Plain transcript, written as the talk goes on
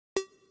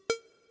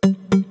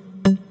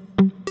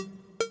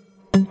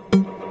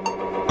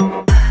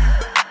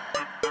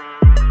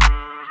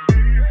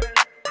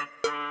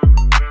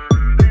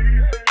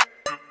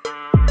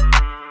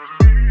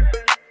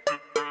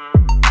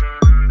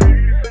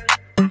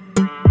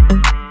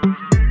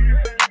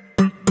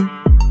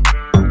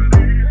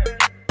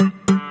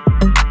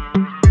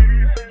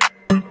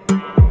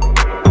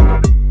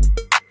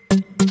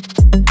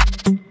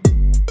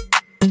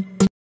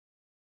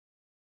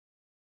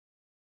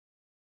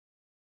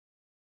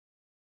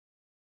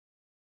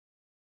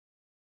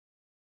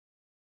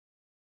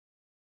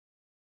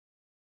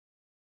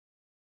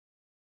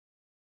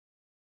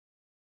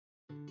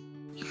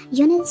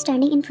Yun is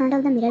standing in front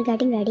of the mirror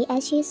getting ready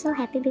as she is so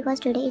happy because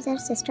today is her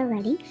sister's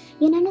wedding.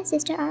 Yun and her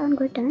sister are on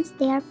good terms.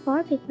 There are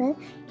 4 people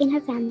in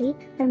her family: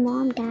 her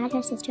mom, dad,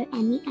 her sister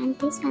Amy, and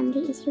this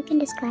family is you can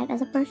describe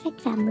as a perfect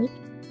family.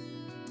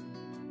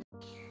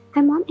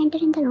 Her mom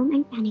entered in the room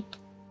and panicked.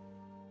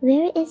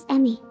 Where is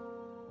Amy?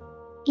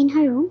 In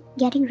her room,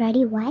 getting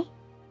ready. Why?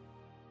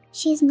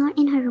 She is not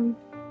in her room.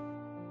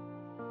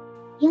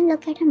 Yun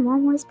looked at her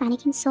mom who is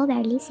panicking so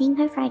badly. Seeing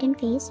her frightened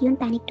face, Yun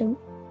panicked too.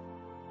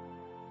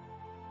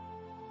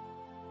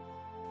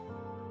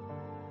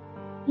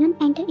 Yun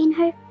entered in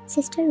her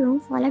sister's room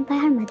followed by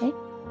her mother.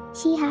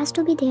 She has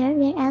to be there,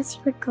 where else she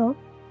could go?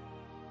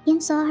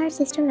 Yun saw her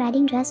sister's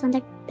wedding dress on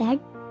the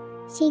bed.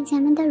 She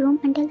examined the room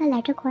until the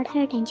latter caught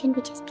her attention,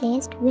 which is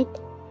placed with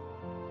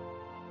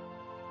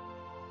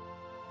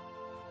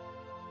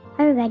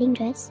her wedding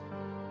dress.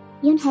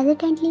 Yun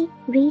hesitantly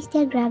reached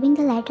there, grabbing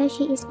the latter.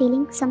 She is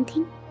feeling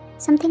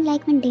something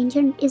like when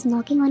danger is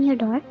knocking on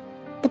your door.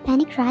 The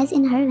panic rise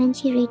in her when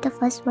she read the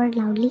first word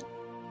loudly.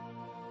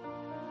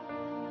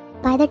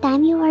 By the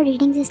time you are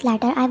reading this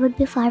letter, I would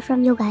be far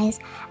from you guys.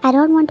 I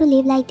don't want to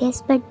live like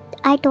this, but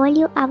I told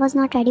you I was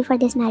not ready for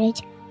this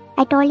marriage.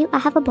 I told you I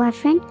have a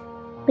boyfriend,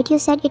 but you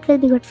said it will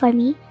be good for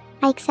me.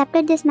 I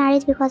accepted this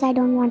marriage because I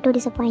don't want to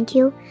disappoint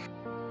you.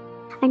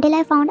 Until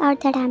I found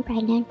out that I am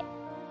pregnant.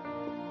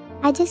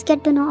 I just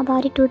get to know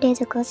about it 2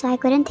 days ago, so I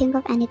couldn't think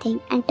of anything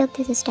and took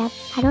this step.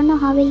 I don't know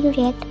how will you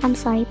react. I'm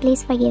sorry,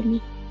 please forgive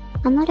me.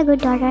 I'm not a good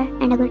daughter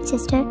and a good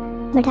sister,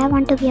 but I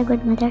want to be a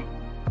good mother.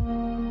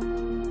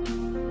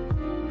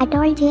 I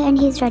told Jay and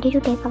he is ready to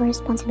take our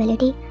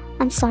responsibility.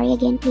 I'm sorry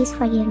again, please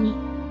forgive me.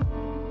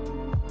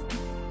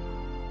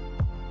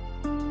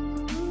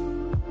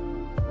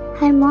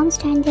 Her mom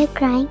stands there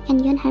crying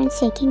and Yun hands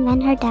shaking when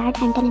her dad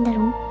entered in the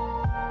room.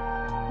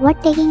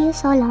 What taking you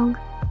so long?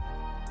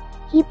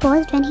 He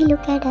paused when he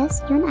looked at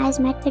us. Yun's eyes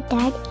met with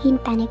dad. He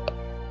panicked.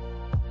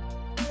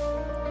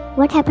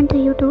 What happened to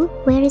you two?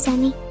 Where is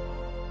Amy?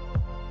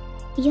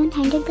 Yun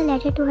handed the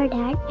letter to her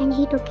dad and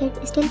he took it,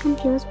 still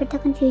confused, but the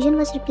confusion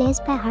was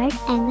replaced by hurt,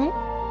 anger,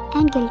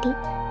 and guilty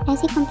as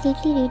he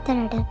completely read the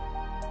letter.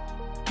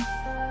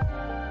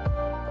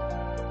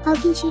 How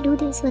can she do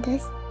this with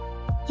us?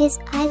 His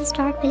eyes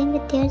start filling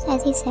with tears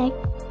as he said,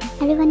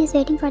 everyone is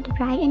waiting for the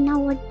bride and now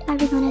what are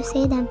we gonna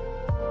say them?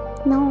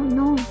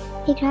 No.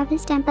 He grabbed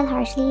his temple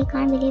harshly. He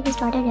can't believe his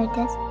daughter did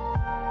this.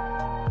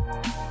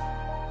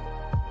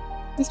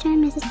 Mr.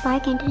 and Mrs.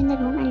 Park entered in the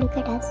room and looked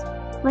at us.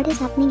 What is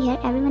happening here?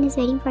 Everyone is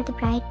waiting for the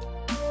bride.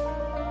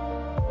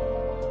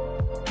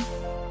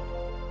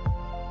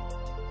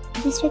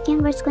 Mr.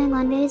 Kim, what's going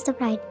on? Where is the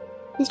bride?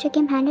 Mr.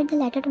 Kim handed the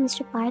letter to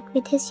Mr. Park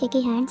with his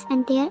shaky hands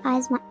and their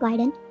eyes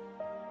widened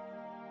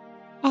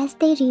as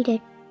they read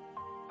it.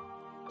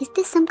 Is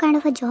this some kind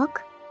of a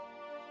joke?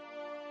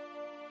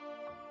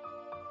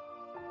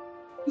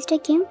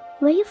 Mr. Kim,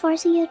 were you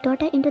forcing your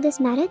daughter into this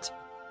marriage?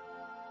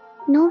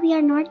 No, we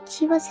are not.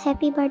 She was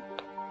happy, but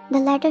the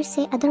letters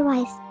say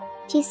otherwise,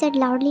 she said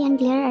loudly and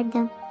glared at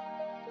them.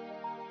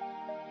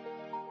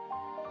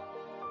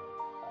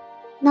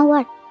 Now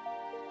what?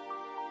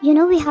 You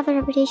know we have a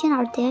reputation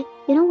out there.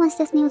 You know once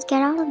this news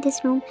get out of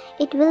this room,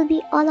 it will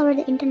be all over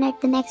the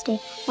internet the next day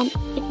and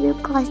it will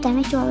cause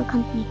damage to our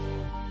company.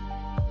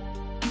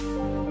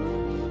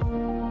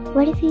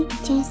 What if we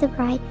change the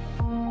bride?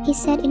 He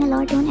said in a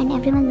low tone and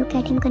everyone looked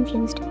at him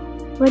confused.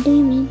 What do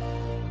you mean?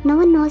 No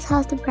one knows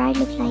how the bride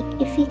looked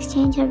like if we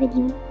exchange her with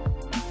you.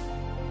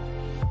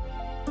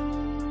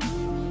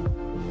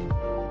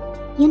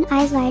 Yun's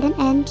eyes widened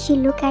and she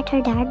looked at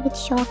her dad with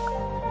shock.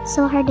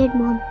 So her did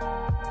mom.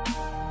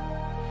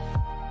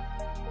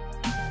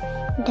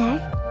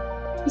 Dad?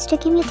 Mr.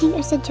 Kim, you think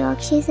it's a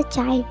joke? She is a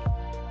child.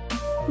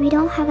 We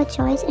don't have a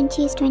choice and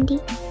she is 20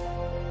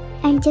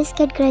 and just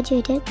get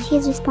graduated. She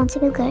is a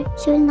responsible girl.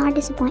 She will not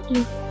disappoint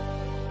you.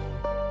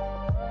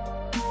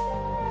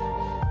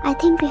 I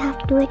think we have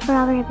to do it for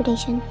our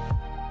reputation.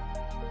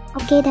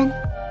 Okay then.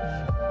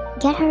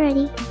 Get her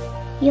ready.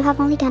 You have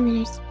only 10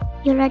 minutes.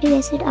 You already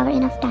wasted our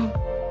enough time.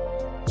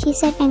 She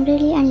said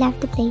angrily and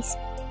left the place.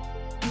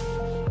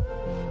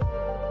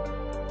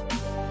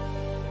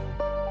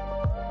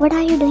 What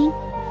are you doing?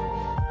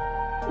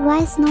 Why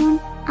is no one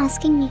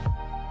asking me?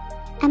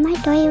 Am I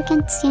toy you can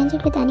exchange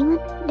it with anyone?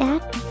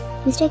 Dad?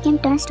 Mr. Kim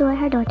turns toward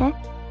her daughter,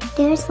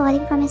 tears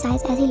falling from his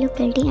eyes as he looked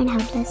guilty and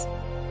helpless.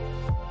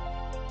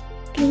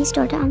 Please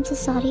daughter, I'm so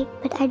sorry,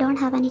 but I don't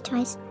have any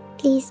choice.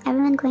 Please,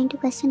 everyone going to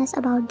question us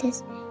about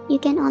this. You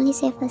can only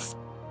save us.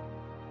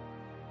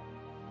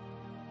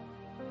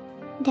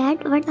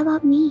 Dad, what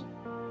about me?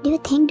 Do you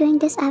think doing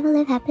this I will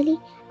live happily?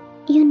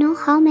 You know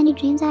how many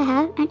dreams I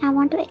have and I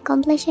want to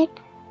accomplish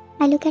it.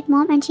 I look at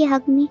Mom and she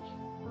hugged me.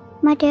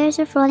 My tears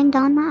are falling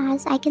down my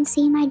eyes. I can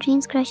see my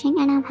dreams crushing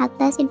and I'm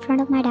helpless in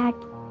front of my dad.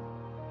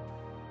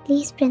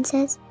 Please,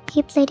 princess,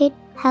 he pleaded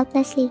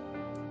helplessly.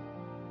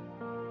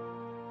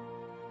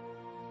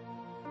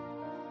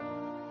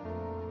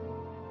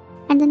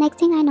 And the next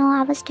thing I know,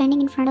 I was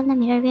standing in front of the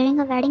mirror wearing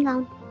a wedding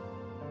gown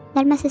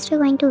that my sister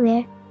going to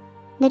wear.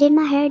 They did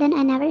my hair and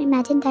I never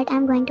imagined that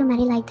I'm going to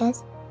marry like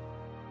this.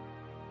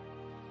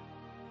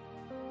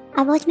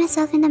 I watched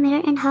myself in the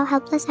mirror and how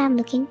helpless I am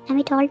looking.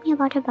 Amy told me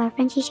about her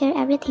boyfriend. She shared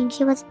everything.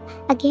 She was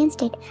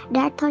against it.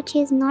 Dad thought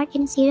she is not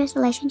in a serious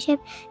relationship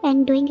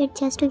and doing it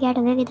just to get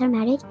away with her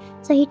marriage.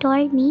 So he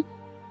told me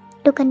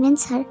to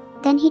convince her.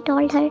 Then he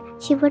told her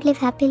she would live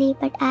happily,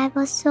 but I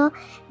was so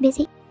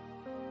busy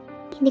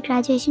in the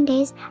graduation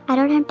days, I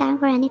don't have time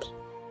for anything.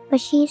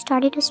 But she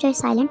started to stay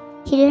silent.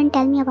 She didn't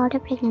tell me about her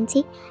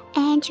pregnancy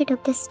and she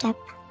took this step.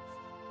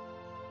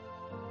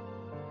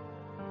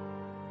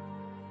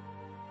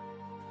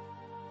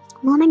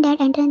 Mom and Dad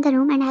enter in the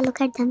room and I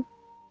look at them.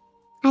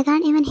 I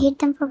can't even hate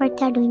them for what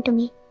they are doing to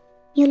me.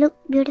 You look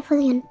beautiful,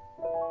 Yun.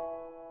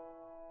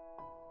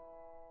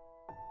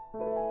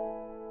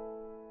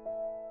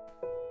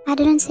 I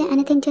didn't say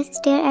anything, just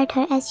stared at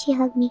her as she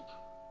hugged me.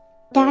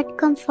 Dad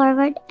come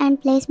forward and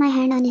placed my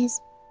hand on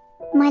his.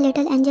 My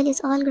little angel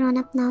is all grown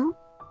up now.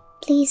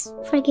 Please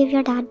forgive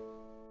your dad.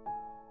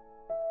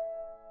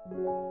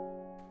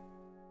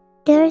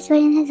 Tears were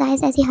in his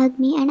eyes as he hugged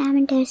me and I'm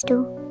in tears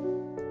too.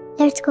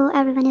 Let's go,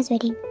 everyone is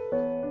waiting.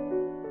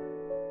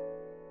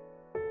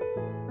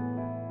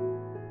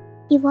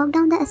 You walk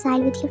down the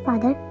aisle with your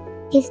father,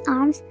 his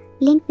arms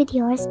linked with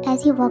yours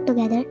as you walk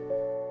together.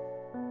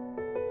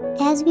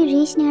 As we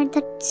reached near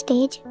the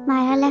stage,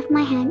 Myra left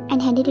my hand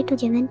and handed it to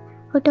Jimin,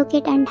 who took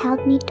it and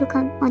helped me to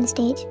come on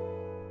stage.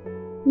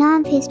 Now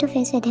I'm face to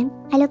face with him.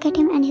 I look at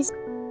him and his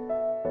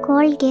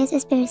cold gaze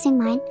is piercing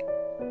mine.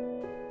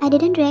 I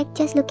didn't react,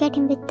 just look at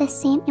him with the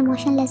same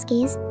emotionless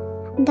gaze.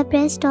 The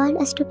press told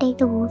us to take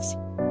the vows.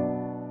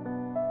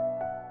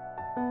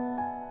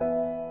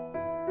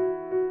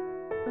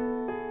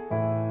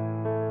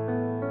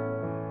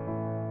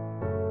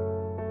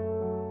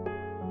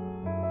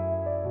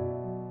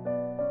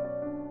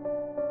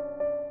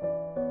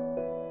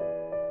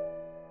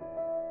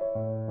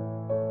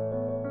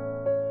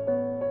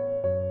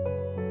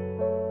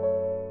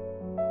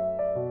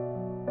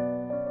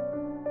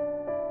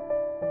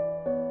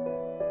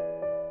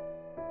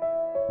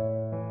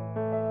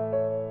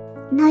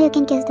 Now you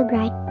can kiss the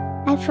bride.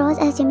 I froze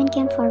as Jimin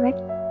came forward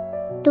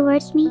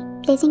towards me,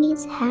 placing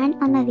his hand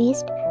on my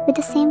waist with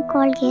the same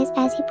cold gaze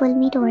as he pulled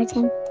me towards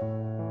him.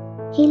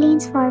 He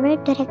leans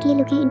forward, directly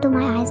looking into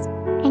my eyes,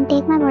 and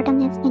takes my bottom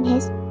lip in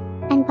his,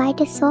 and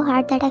bite it so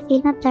hard that I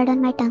feel my blood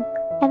on my tongue.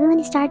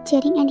 Everyone started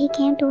cheering and he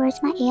came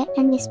towards my ear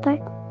and whispered,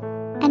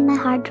 and my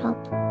heart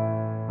dropped.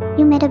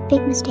 You made a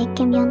big mistake,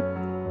 Kim Young.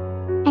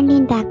 And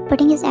leaned back,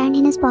 putting his hand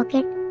in his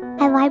pocket.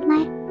 I wiped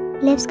my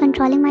lips,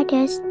 controlling my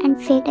tears,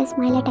 and faked a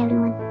smile at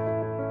everyone.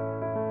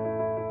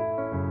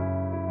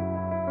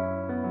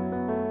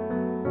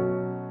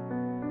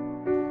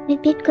 We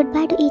bid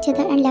goodbye to each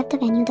other and left the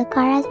venue. The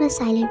car was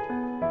silent.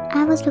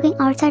 I was looking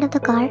outside of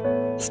the car,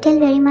 still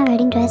wearing my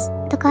wedding dress.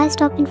 The car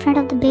stopped in front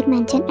of the big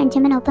mansion and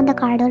Jimin opened the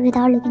car door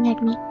without looking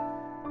at me.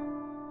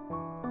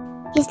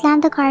 He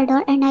slammed the car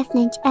door and I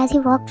flinched as he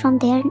walked from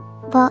there,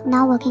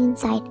 now walking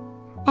inside.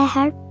 I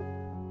heard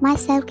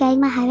myself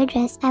carrying my heavy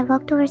dress. I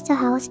walked towards the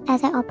house.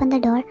 As I opened the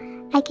door,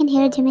 I can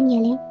hear Jimin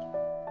yelling,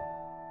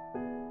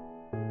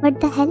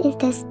 "What the hell is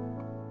this?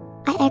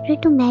 I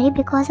agreed to marry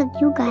because of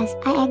you guys.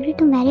 I agreed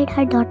to marry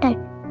her daughter.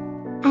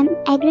 I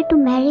agreed to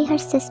marry her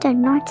sister,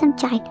 not some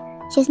child.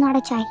 She's not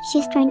a child.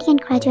 She's 20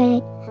 and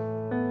graduated.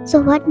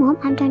 So what, Mom?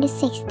 I'm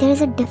 26. There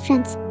is a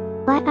difference.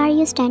 Why are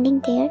you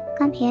standing there?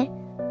 Come here."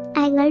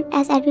 I gulped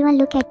as everyone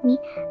looked at me.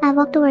 I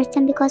walked towards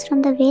them because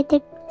from the way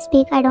they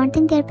speak, I don't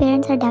think their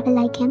parents are devil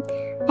like him.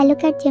 I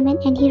look at Jimin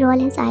and he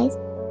rolls his eyes.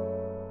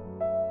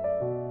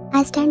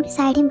 I stand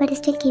beside him but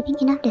still keeping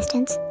enough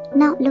distance.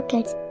 Now look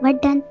kids,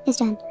 what done is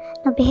done.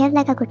 Now behave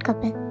like a good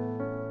couple.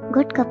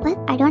 Good couple?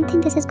 I don't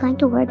think this is going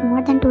to work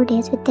more than 2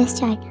 days with this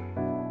child.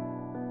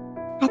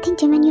 I think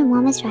Jimin, your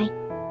mom is right.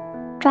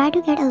 Try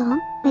to get along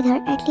with her,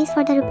 at least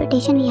for the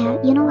reputation we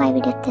have. You know why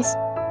we did this.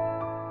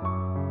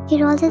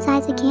 He rolls his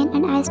eyes again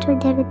and I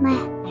stood there with my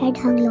head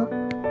hung low.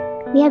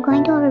 We are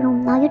going to our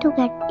room. Now you two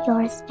get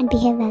yours and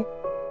behave well.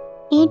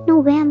 Ain't no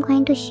way I'm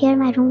going to share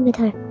my room with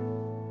her.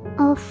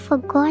 Oh, for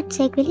God's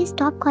sake, will you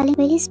stop calling?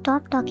 Will you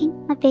stop talking?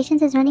 My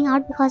patience is running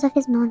out because of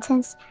his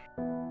nonsense.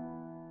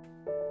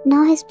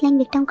 Now he's playing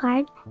victim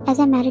card as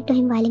I married to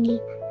him violently.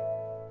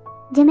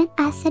 Jimin,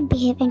 I said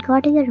behave and go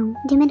to your room.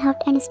 Jimin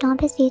huffed and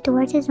stomped his feet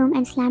towards his room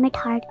and slammed it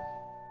hard.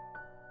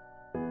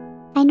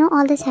 I know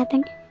all this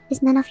happened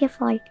is none of your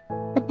fault,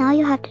 but now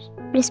you have to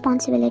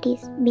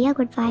responsibilities. Be a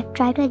good wife.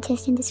 Try to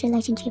adjust in this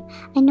relationship.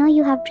 I know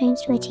you have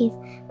dreams to achieve,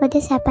 but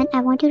this happened.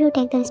 I want you to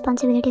take the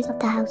responsibilities of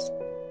the house.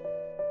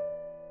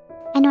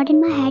 I nodded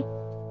my head.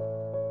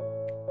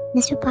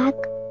 Mr. Park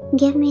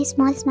gave me a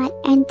small smile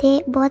and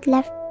they both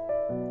left.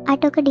 I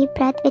took a deep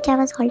breath which I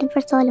was holding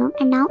for so long,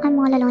 and now I'm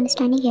all alone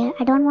standing here.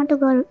 I don't want to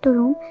go to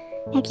room,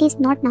 at least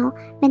not now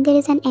when there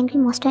is an angry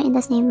monster in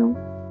the same room.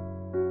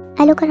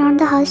 I look around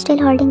the house still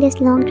holding this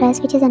long dress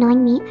which is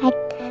annoying me. I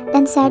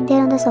then sat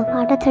there on the sofa.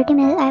 After 30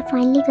 minutes I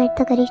finally got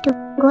the courage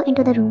to go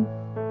into the room.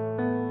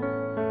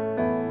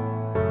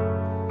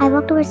 I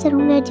walked towards the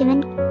room where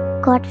Jimin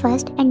got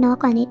first and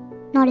knocked on it.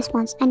 No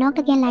response. I knocked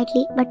again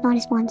lightly but no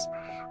response.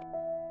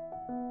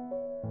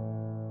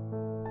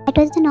 I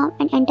touched the knob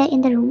and entered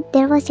in the room.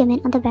 There was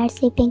Jimin on the bed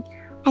sleeping.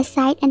 I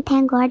sighed and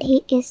thank God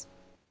he is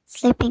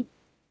sleeping.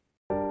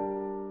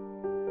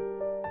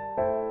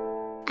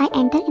 I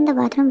entered in the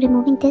bathroom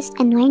removing this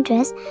annoying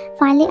dress.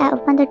 Finally, I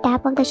opened the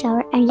tap of the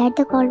shower and let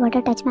the cold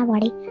water touch my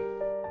body.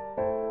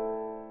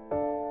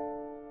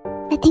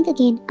 I think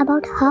again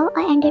about how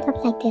I ended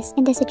up like this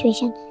in this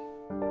situation.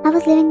 I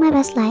was living my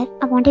best life.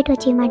 I wanted to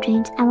achieve my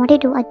dreams. I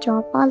wanted to do a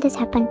job. All this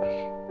happened.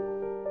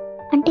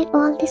 Until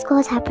all this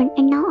cause happened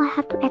and now I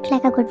have to act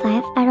like a good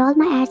wife. I rolled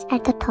my eyes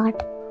at the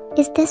thought.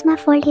 Is this my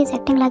fault he is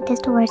acting like this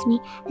towards me?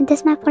 Is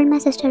this my fault my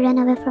sister ran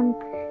away from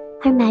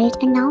her marriage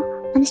and now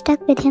I'm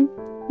stuck with him?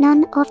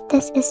 None of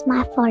this is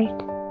my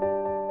fault.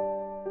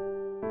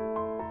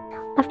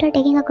 After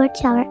taking a good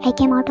shower, I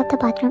came out of the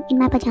bathroom in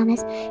my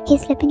pajamas. He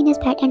is sleeping in his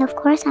bed and of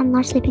course I'm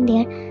not sleeping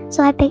there.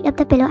 So I picked up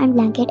the pillow and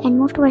blanket and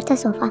moved towards the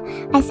sofa.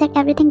 I set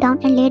everything down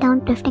and lay down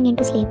drifting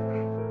into sleep.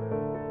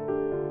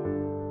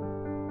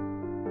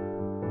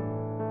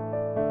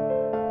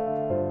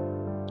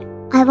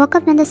 I woke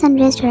up when the sun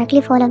rays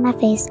directly fall on my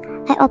face.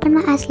 I opened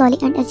my eyes slowly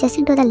and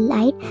adjusting to the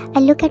light, I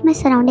looked at my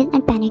surroundings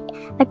and panicked.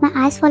 But my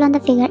eyes fell on the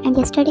figure and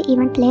yesterday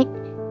even played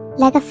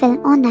like a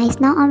film. Oh nice,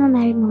 now I'm a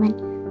married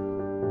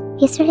woman.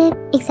 Yesterday,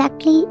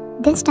 exactly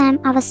this time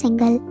I was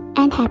single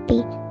and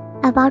happy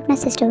about my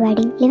sister's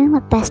wedding, living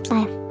my best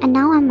life. And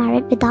now I'm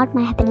married without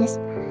my happiness.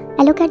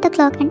 I look at the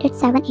clock and it's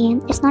 7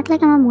 AM. It's not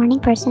like I'm a morning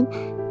person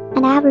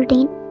and I have a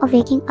routine of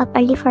waking up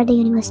early for the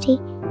university.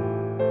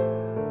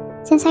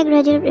 Since I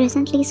graduated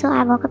recently, so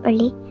I woke up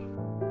early.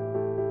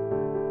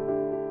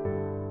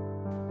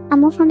 I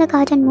moved from the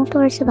couch and moved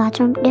towards the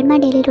bathroom, did my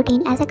daily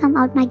routine. As I come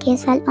out, my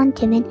gaze fell on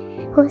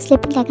Jimin, who was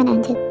sleeping like an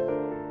angel.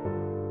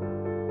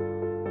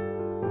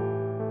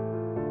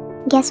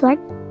 Guess what?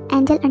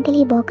 Angel until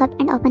he woke up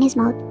and opened his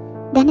mouth.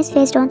 Then his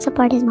face don't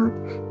support his mouth.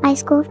 I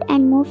scooped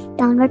and moved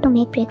downward to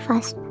make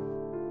breakfast.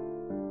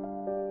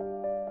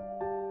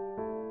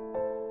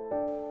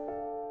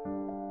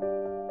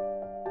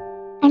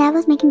 And I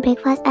was making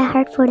breakfast, I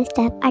heard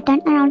footsteps. I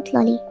turned around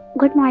slowly.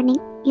 Good morning,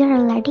 you're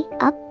already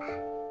up?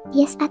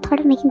 Yes, I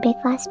thought of making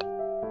breakfast.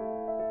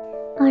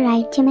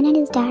 Alright, Jimin and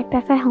his dad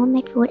prefer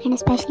homemade food and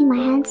especially my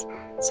hands,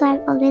 so I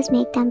always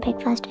make them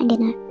breakfast and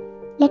dinner.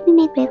 Let me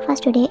make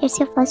breakfast today, it's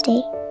your first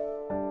day.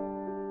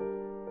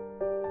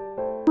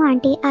 No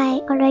auntie,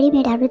 I already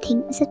made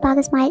everything. Mrs.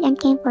 Parker smiled and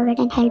came forward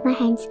and held my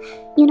hands.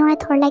 You know, I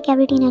thought like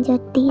every teenager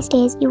these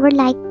days you would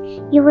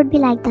be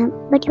like them,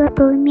 but you are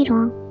proving me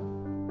wrong.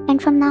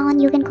 And from now on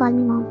you can call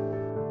me mom.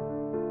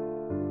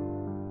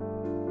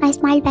 I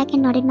smiled back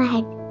and nodded my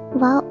head.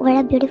 Wow, what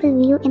a beautiful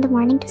view in the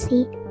morning to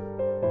see.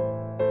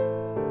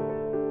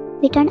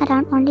 We turned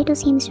around only to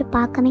see Mr.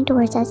 Park coming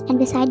towards us and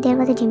beside there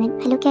was a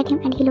Jimin. I look at him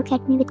and he looked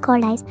at me with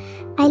cold eyes.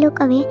 I look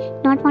away,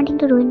 not wanting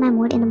to ruin my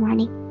mood in the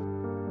morning.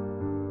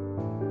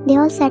 They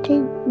all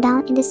settled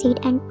down in the seat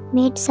and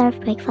made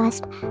served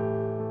breakfast.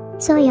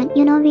 So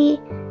you know we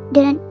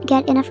didn't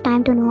get enough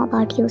time to know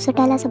about you, so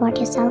tell us about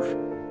yourself.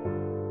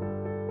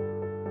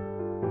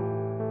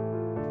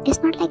 It's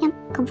not like I'm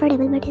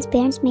comfortable, but his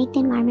parents make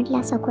the environment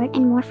less awkward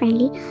and more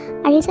friendly.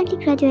 I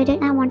recently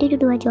graduated and I wanted to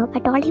do a job. I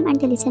told him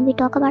and they listened. We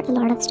talk about a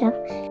lot of stuff.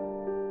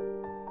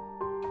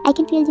 I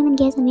can feel Jimin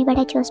gaze on me, but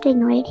I chose to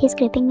ignore it. He's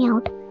creeping me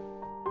out.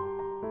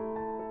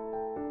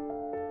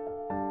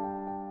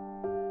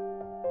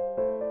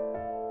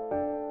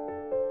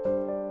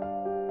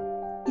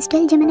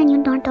 Still, Jimin and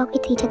Yoon don't talk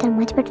with each other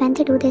much, but when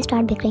they do, they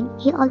start bickering.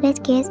 He always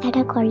gazes at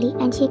her coldly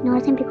and she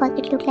ignores him because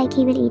it looks like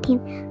he will eat him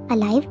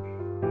alive.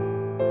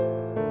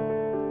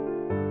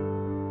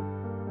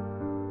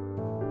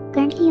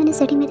 Currently, Yoon is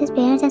sitting with his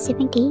parents and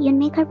sipping tea. Yoon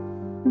make her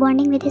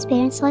bonding with his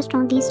parents so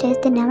strong these days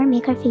they never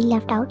make her feel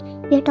left out.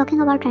 We are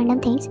talking about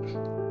random things.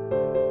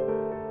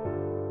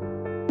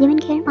 Jimin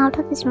came out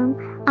of his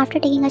room after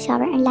taking a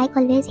shower and like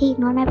always he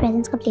ignored my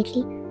presence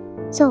completely.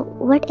 So,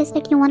 what is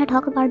it you want to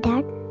talk about,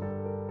 Dad?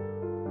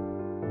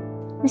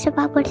 Mr.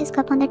 Park put his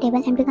cup on the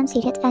table and became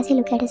serious as he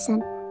looked at his son.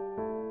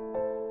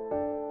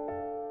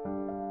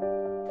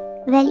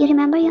 Well, you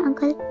remember your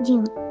uncle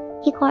Jimin?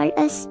 He called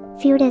us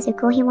few days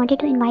ago. He wanted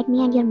to invite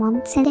me and your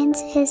mom.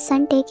 Since his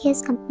son take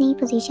his company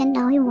position,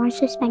 now he wants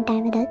to spend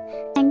time with us.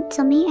 And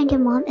so me and your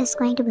mom is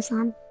going to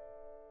Busan.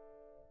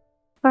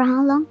 For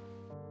how long?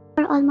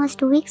 For almost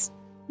 2 weeks.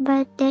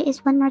 But there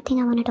is one more thing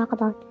I want to talk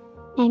about.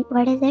 And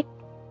what is it?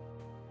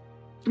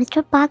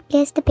 Mr. Park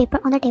placed the paper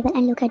on the table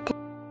and looked at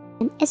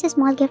them. It's a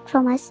small gift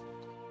from us.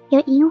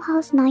 Your new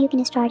house, now you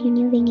can start your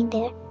new beginning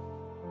there.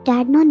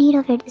 Dad, no need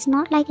of it. It's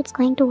not like it's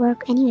going to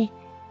work anyway.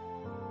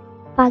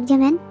 Park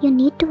Jimin, you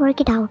need to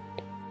work it out.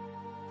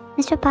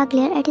 Mr. Park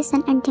glared at his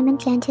son and Jimin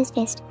clenched his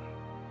fist.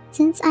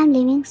 Since I'm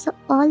leaving, so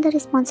all the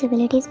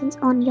responsibilities is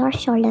on your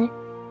shoulder.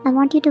 I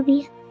want you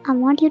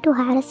to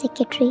hire a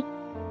secretary.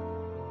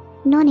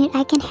 No need,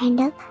 I can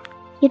handle.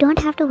 You don't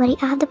have to worry,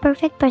 I have the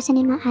perfect person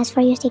in my eyes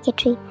for your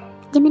secretary.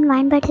 Jimin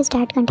whined, but his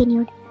dad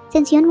continued.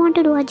 Since you want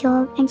to do a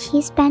job and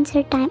she spends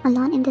her time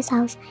alone in this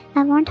house,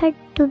 I want her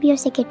to be your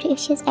secretary if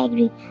she's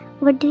agree.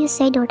 What do you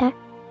say, daughter?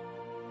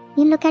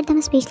 You look at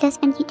them speechless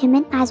and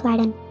Jimin eyes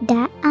widen.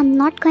 Dad, I'm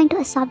not going to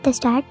accept this,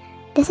 Dad.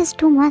 This is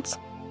too much.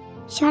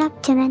 Shut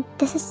up, Jimin.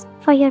 This is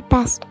for your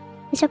best.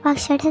 Mr. Park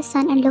shut his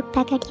son and looked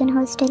back at Yun, who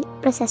was still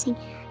processing.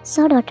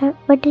 So, daughter,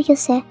 what do you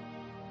say?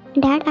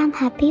 Dad, I'm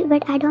happy,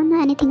 but I don't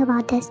know anything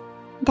about this.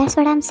 That's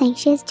what I'm saying.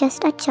 She is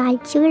just a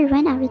child. She will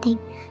ruin everything.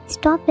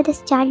 Stop with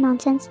this child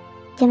nonsense.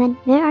 Jimin,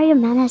 where are your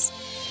manners?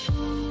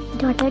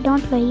 Daughter,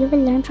 don't worry. You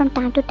will learn from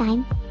time to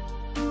time.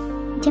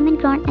 Jimin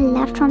groaned and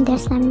left from there,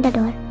 slamming the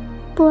door.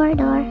 Poor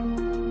door.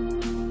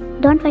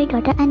 Don't worry,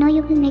 daughter. I know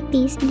you will make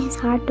peace in his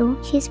heart too.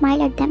 She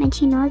smiled at them and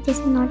she knows this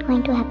is not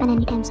going to happen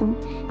anytime soon.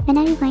 When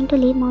are you going to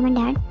leave, Mom and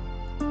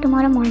Dad?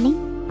 Tomorrow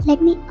morning?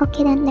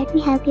 Okay then, let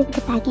me help you with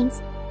the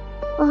packings.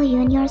 Oh,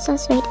 Yun, you're so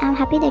sweet. I'm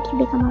happy that you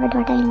become our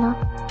daughter-in-law.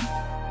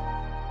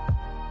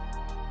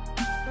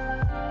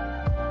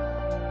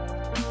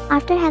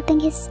 After helping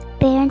his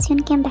parents,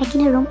 Yun came back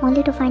in her room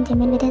only to find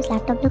Jimin with his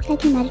laptop. Looks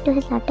like he married to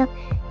his laptop.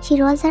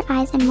 She rolls her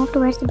eyes and moved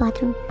towards the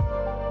bathroom.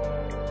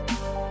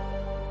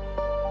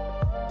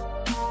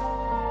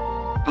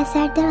 I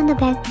sat there on the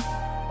bed,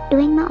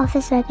 doing my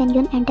office work, and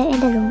Yun entered in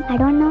the room. I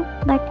don't know,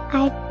 but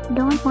I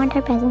don't want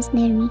her presence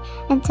near me.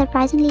 And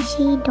surprisingly,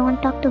 she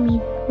don't talk to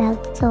me well,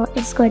 so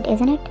it's good,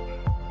 isn't it?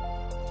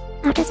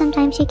 After some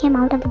time, she came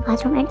out of the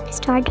bathroom and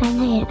started drying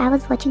her hair. I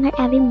was watching her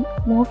every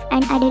move,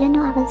 and I didn't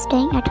know I was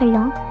staring at her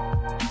long.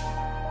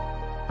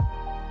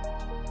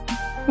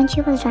 When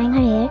she was drying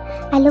her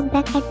hair, I looked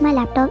back at my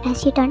laptop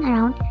as she turned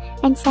around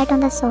and sat on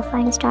the sofa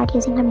and started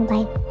using her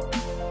mobile.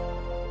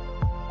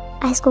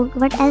 I scoffed.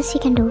 What else she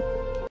can do?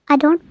 I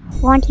don't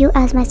want you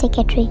as my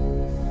secretary.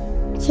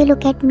 She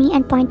looked at me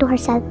and pointed to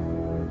herself.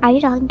 Are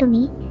you talking to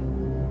me?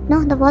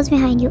 No, the wall's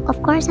behind you.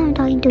 Of course I'm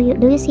talking to you.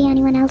 Do you see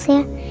anyone else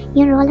here?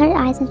 You roll her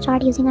eyes and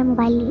start using her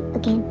mobile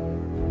again.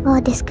 Oh,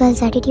 this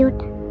girl's attitude.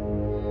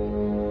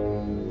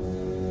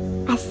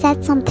 I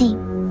said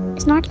something.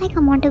 It's not like I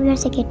want to be your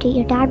secretary.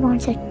 Your dad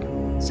wants it.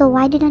 So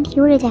why didn't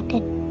you reject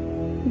it?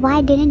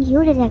 Why didn't you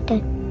reject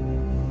it?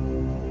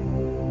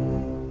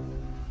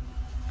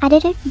 I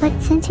did it,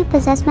 but since you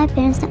possess my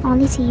parents, I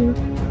only see you.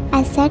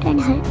 I said, and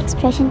her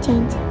expression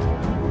changed.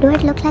 Do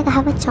it look like I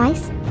have a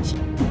choice?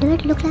 Do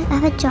it look like I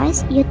have a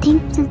choice? You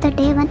think since the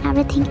day when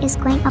everything is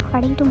going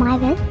according to my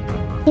will?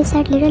 He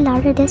said a little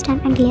louder this time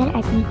and glared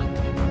at me.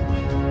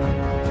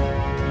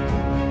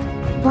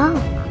 Wow,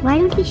 why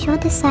don't you show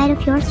this side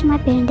of yours to my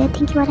parents? They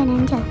think you are an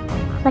angel.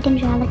 But in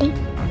reality,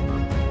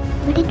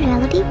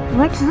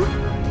 what, huh?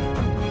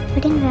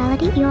 But in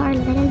reality, you are a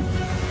little...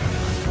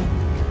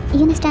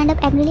 Yun stand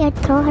up angrily and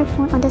throw her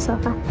phone on the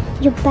sofa.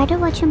 You better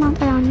watch your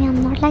mouth around me.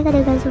 I'm not like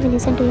other girls who will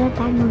listen to your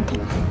bad mouthing.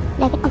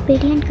 Like an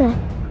obedient girl.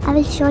 I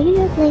will show you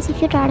your place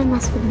if you try to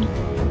mess with me.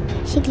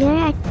 She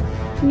glared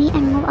at me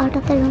and moved out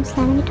of the room,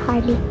 slamming it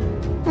hardly.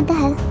 What the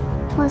hell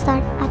was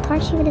that? I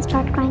thought she would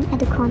start crying at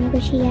the corner,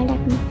 but she yelled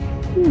at me.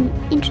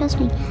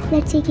 Interesting.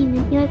 Let's see,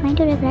 Jimin. You are going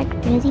to regret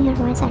raising your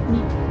voice at me.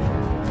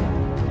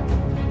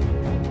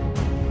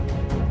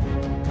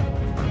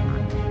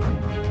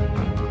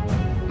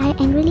 I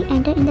angrily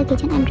entered in the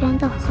kitchen and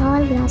drank the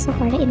whole glass of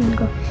water in one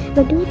go.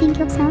 But do you think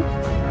yourself?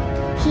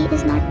 He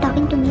is not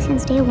talking to me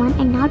since day one,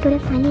 and now today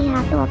finally he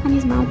have to open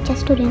his mouth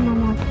just to ruin my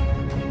mouth.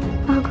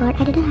 Oh god,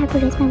 I didn't have to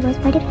raise my voice.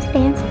 Why did his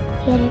parents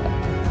hear it?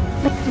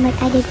 But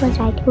what I did was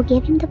right. Who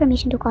gave him the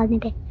permission to call me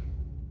bitch?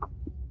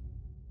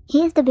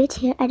 He is the bitch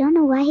here. I don't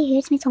know why he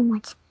hates me so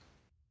much.